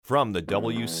From the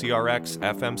WCRX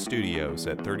FM studios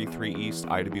at 33 East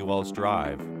Ida B. Wells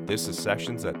Drive, this is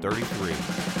Sessions at 33.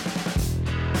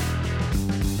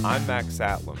 I'm Max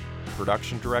Atlam,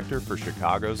 production director for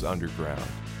Chicago's Underground.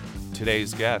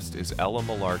 Today's guest is Ella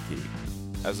Malarkey.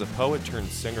 As a poet turned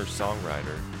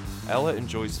singer-songwriter, Ella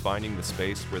enjoys finding the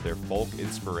space where their folk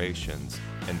inspirations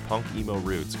and punk emo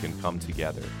roots can come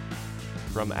together.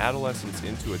 From adolescence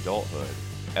into adulthood,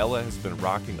 Ella has been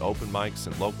rocking open mics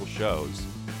and local shows,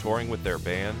 touring with their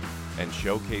band, and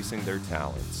showcasing their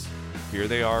talents. Here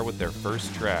they are with their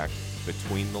first track,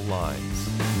 Between the Lines.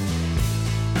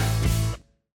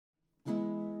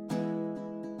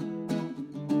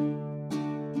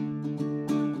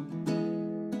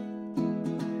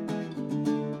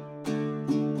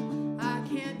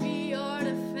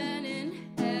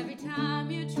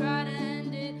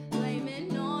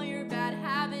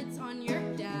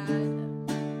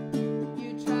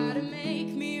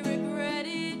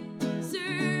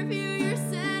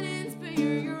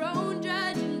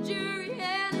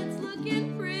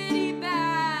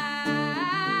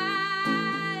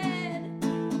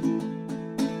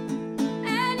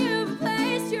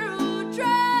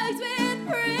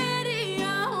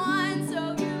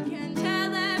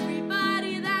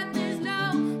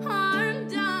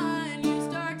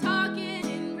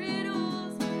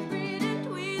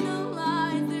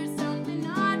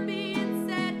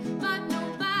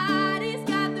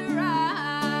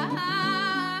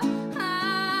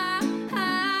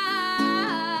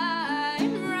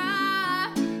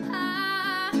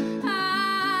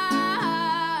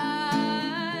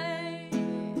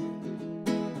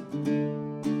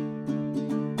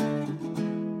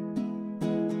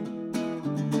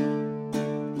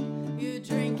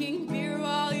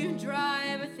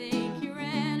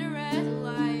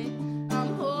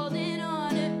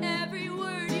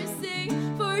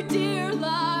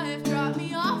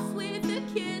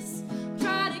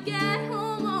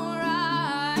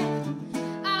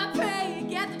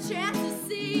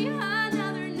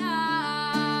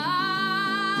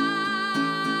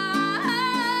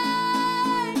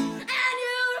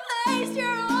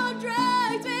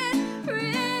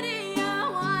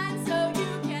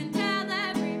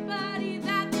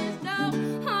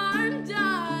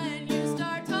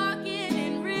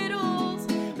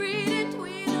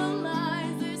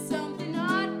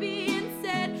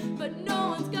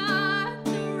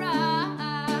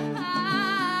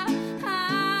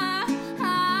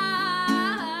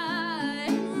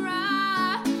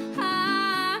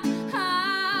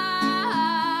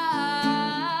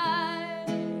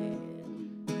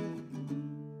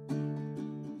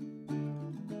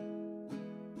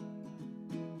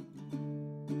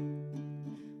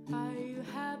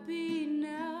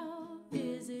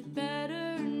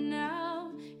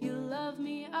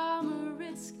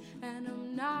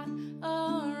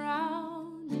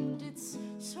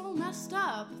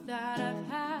 That I've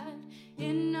had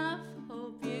enough.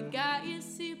 Hope you got your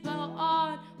seatbelt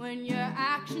on when your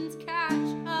actions catch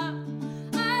up.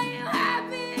 Are you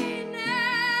happy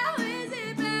now? Is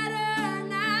it better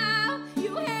now?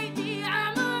 You hate me,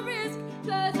 I'm a risk,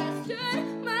 'cause I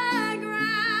stood my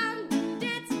ground. And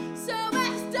it's so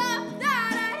messed up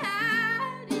that I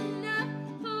had enough.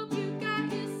 Hope you got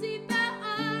your seatbelt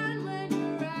on when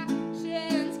your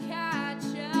actions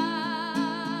catch up.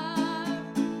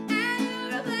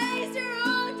 Replace your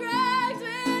old drugs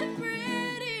with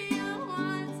prettier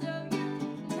ones, so you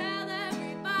can tell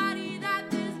everybody that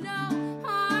there's no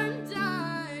harm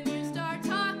done. You start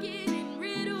talking in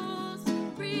riddles,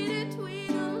 read between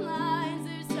the lines.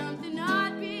 There's something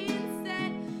not being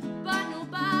said, but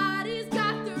nobody's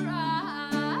got the right.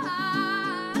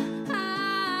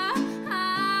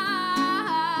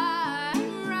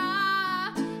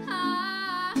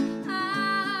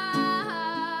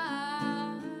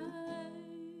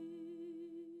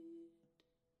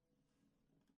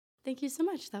 Thank you so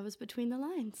much. That was Between the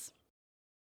Lines.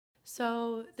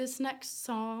 So this next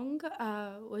song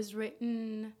was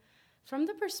written from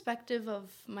the perspective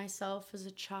of myself as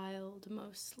a child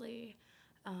mostly,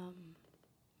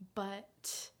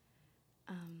 but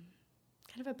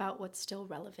kind of about what's still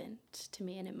relevant to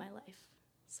me and in my life.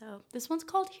 So this one's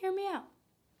called Hear Me Out.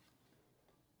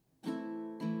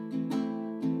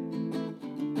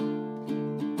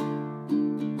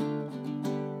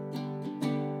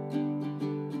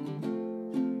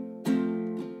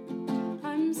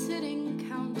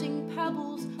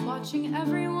 Watching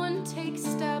everyone take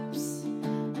steps,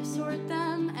 I sort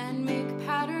them and make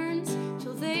patterns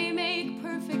till they make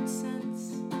perfect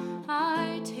sense.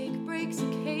 I take breaks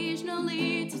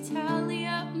occasionally to tally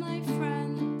up my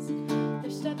friends.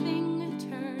 They're stepping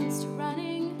turns to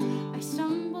running. I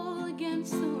stumble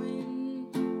against the wind.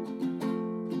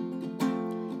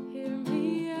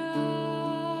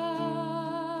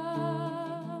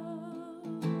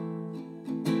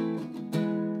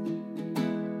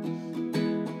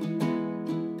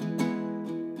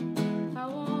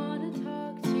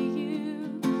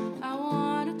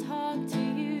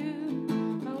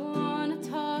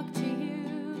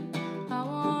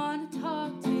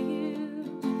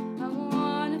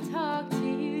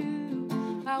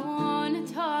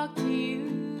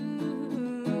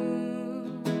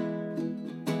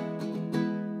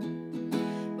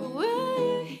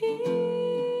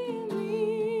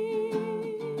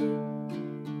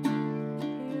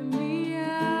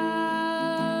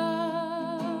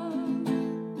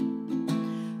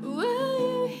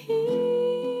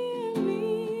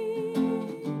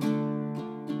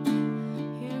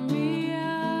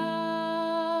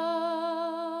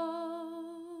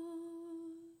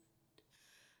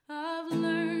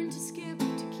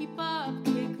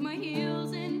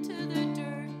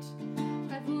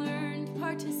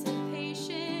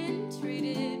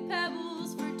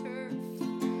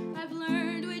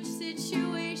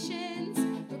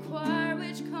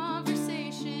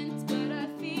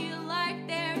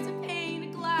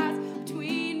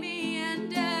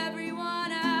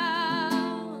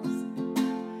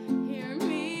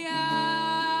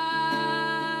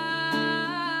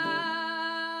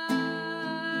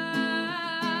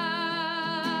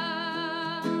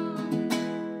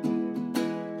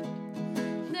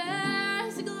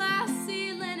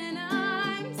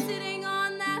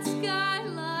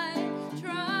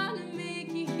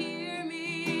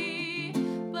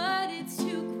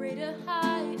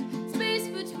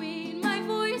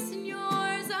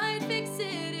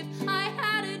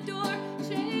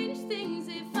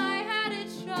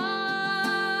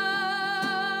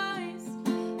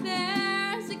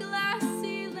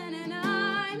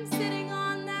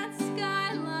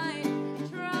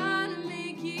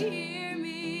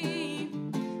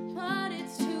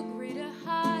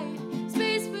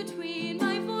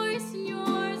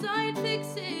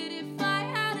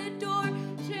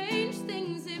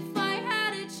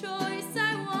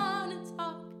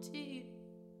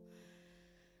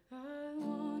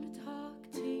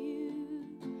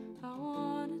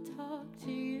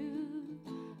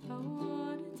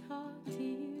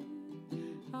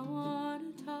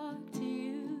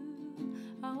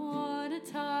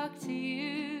 talk to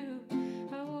you.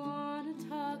 I wanna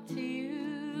talk to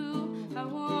you. I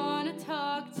wanna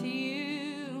talk to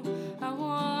you. I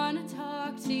wanna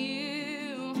talk to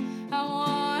you. I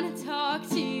wanna talk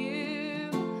to you.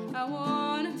 I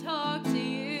wanna talk to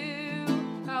you.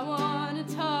 I wanna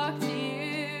talk to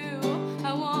you.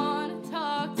 I wanna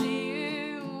talk to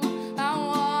you. I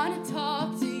wanna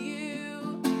talk to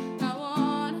you. I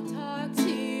wanna talk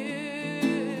to you.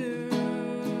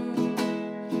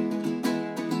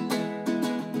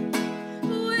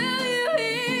 Will you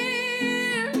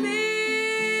hear me?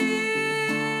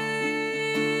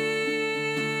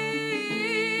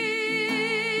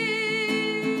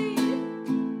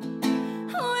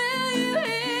 Will you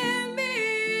hear me?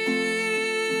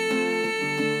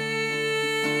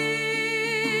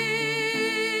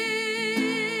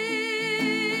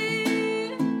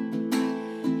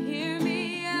 Hear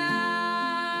me out.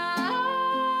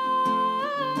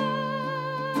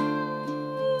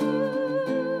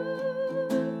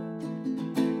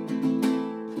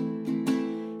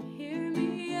 Hear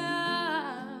me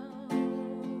out.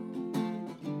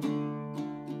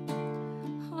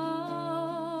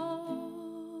 Oh.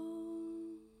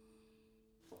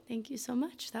 Thank you so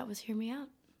much. That was Hear Me Out.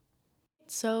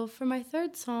 So for my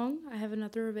third song, I have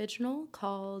another original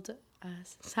called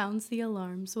Sounds the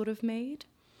Alarms Would Have Made.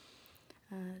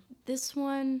 This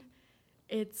one,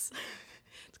 it's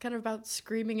it's kind of about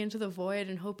screaming into the void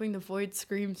and hoping the void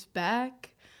screams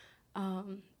back.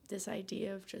 This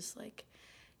idea of just like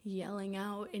yelling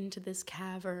out into this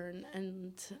cavern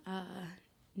and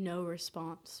no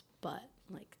response, but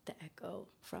like the echo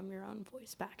from your own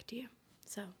voice back to you.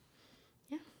 So,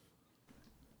 yeah.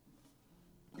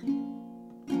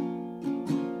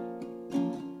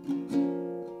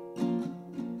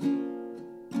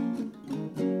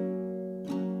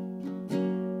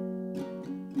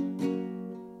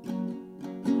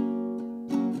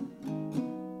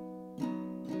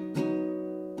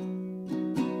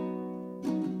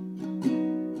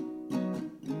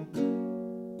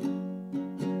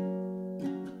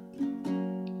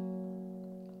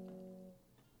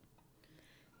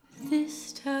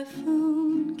 This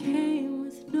typhoon came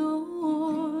with no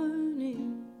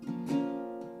warning.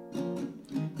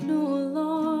 No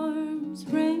alarms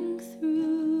rang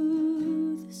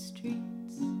through the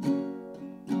streets.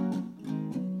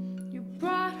 You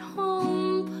brought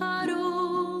home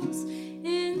puddles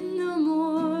in the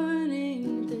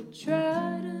morning that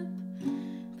dried up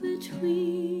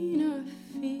between our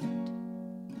feet.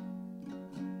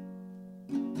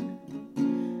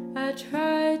 I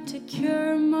tried to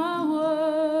cure my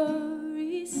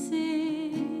worry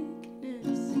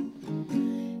sickness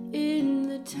in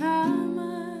the time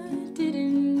I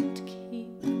didn't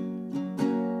keep,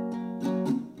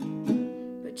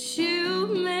 but you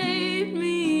made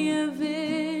me a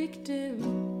victim.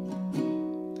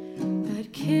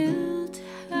 I'd kill to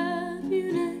have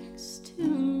you next to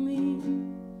me.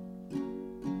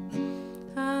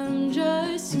 I'm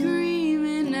just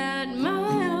screaming at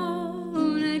my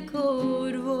own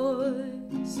echoed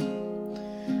voice.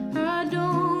 I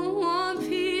don't want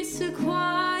peace or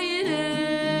quiet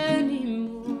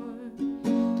anymore.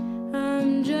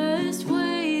 I'm just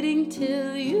waiting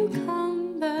till you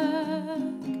come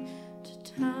back to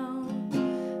town,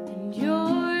 and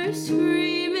your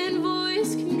screaming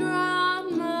voice can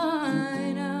drown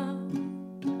mine out.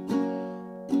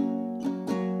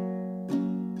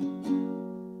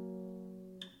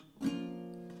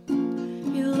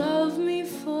 You love me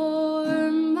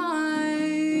for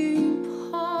my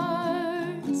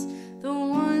parts, the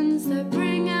ones that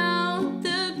bring out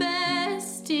the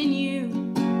best in you.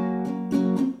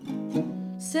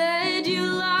 Said you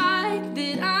like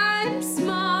that I'm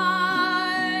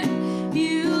smart.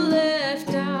 You left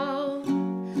out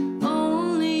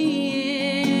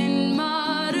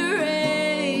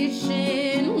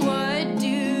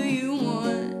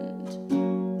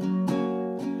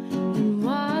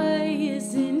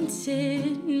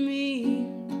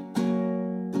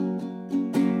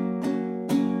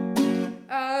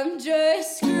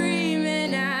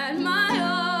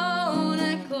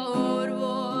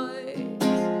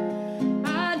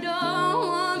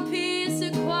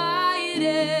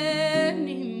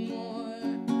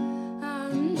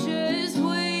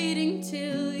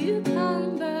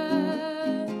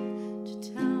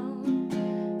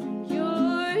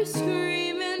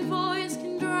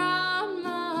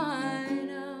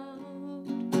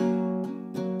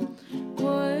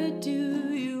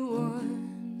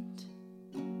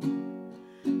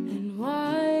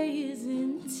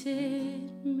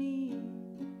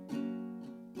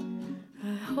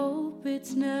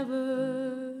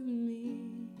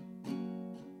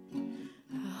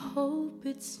hope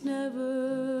it's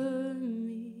never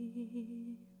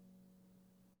me.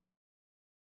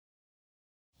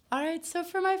 Alright, so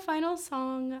for my final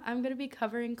song, I'm going to be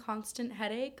covering Constant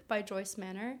Headache by Joyce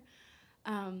Manor.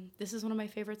 This is one of my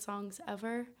favorite songs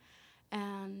ever,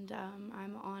 and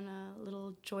I'm on a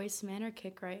little Joyce Manor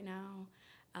kick right now.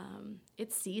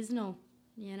 It's seasonal,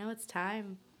 it's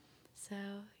time. So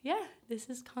yeah, this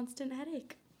is Constant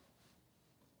Headache.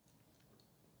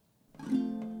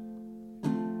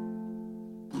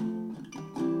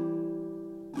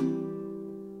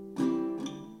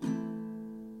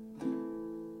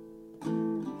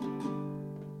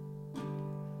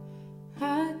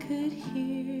 I could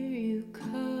hear you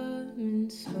coming,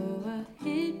 so I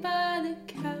hid by the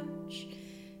couch.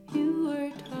 You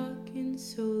were talking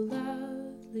so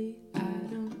loudly, I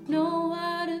don't know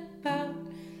what about.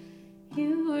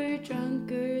 You were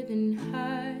drunker than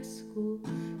high school,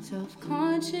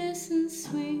 self-conscious and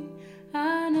sweet.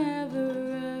 I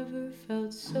never ever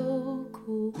felt so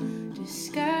cool,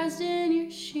 disguised in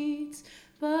your sheets.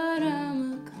 But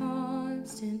I'm a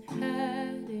constant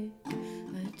headache,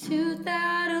 a tooth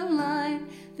out of line.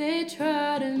 They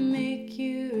try to make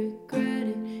you regret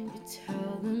it. You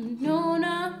tell them, no,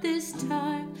 not this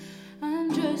time.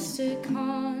 I'm just a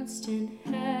constant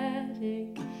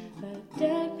headache, a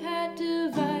dead pet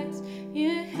device.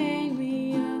 You hang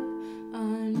me up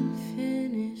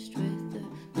unfinished with the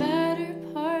better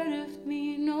part of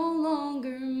me no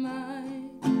longer mine.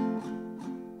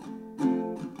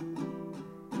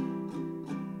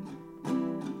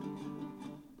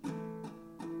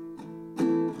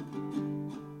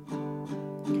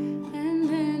 And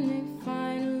then they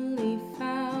finally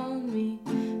found me,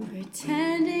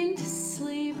 pretending to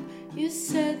sleep. You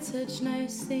said such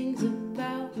nice things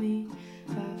about me.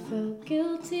 I felt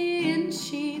guilty and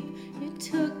cheap. You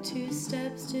took 2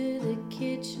 steps to the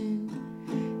kitchen,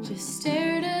 just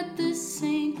stared at the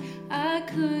sink. I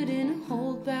couldn't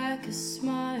hold back a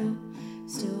smile.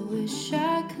 Still wish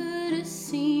I could have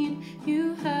seen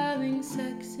you having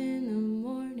sex in the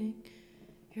morning.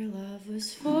 Your love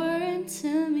was foreign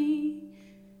to me.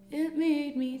 It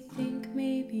made me think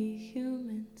maybe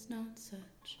humans not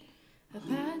such a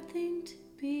bad thing to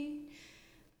be.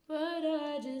 But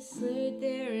I just laid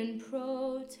there in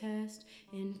protest,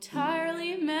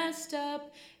 entirely messed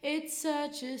up. It's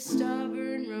such a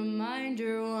stubborn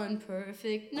reminder, one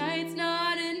perfect night's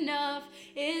not enough.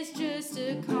 It's just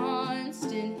a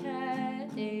constant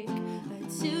headache, a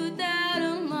tooth out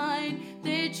of line.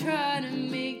 They try to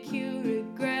make you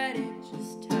regret it.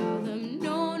 Just tell them,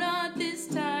 no, not this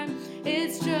time.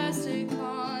 It's just a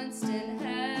constant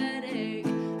headache,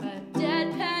 a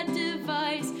dead pet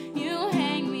device. You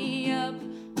hang me up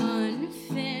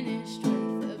unfinished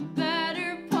with the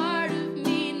better part of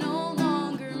me no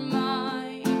longer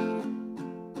mine.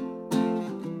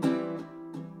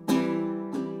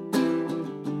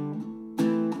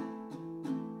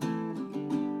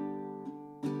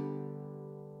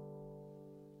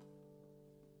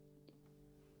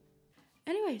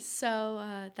 Anyway, so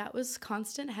that was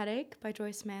Constant Headache by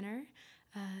Joyce Manor.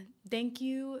 Thank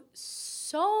you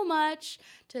so much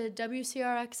to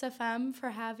WCRX-FM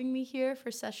for having me here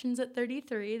for Sessions at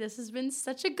 33. This has been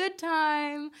such a good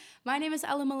time. My name is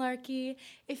Ella Malarkey.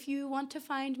 If you want to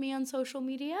find me on social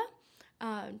media,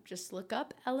 just look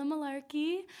up Ella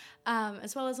Malarkey,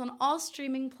 as well as on all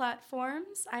streaming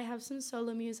platforms. I have some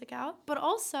solo music out, but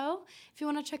also if you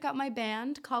want to check out my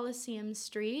band, Coliseum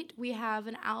Street, we have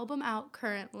an album out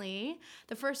currently.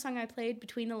 The first song I played,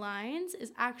 Between the Lines,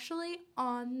 is actually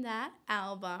on that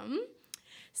album.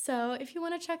 So if you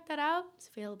want to check that out, it's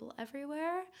available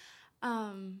everywhere.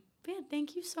 But yeah,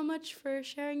 thank you so much for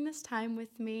sharing this time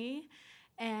with me,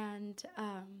 and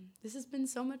this has been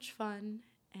so much fun.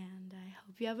 And I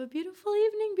hope you have a beautiful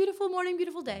evening, beautiful morning,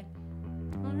 beautiful day.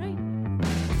 All right.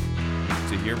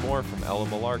 To hear more from Ella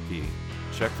Malarkey,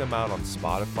 check them out on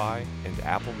Spotify and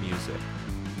Apple Music.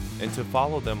 And to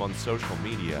follow them on social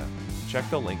media, check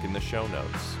the link in the show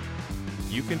notes.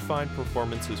 You can find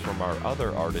performances from our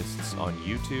other artists on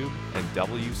YouTube and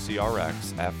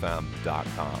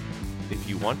WCRXFM.com. If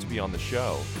you want to be on the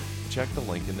show, check the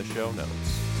link in the show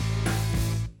notes.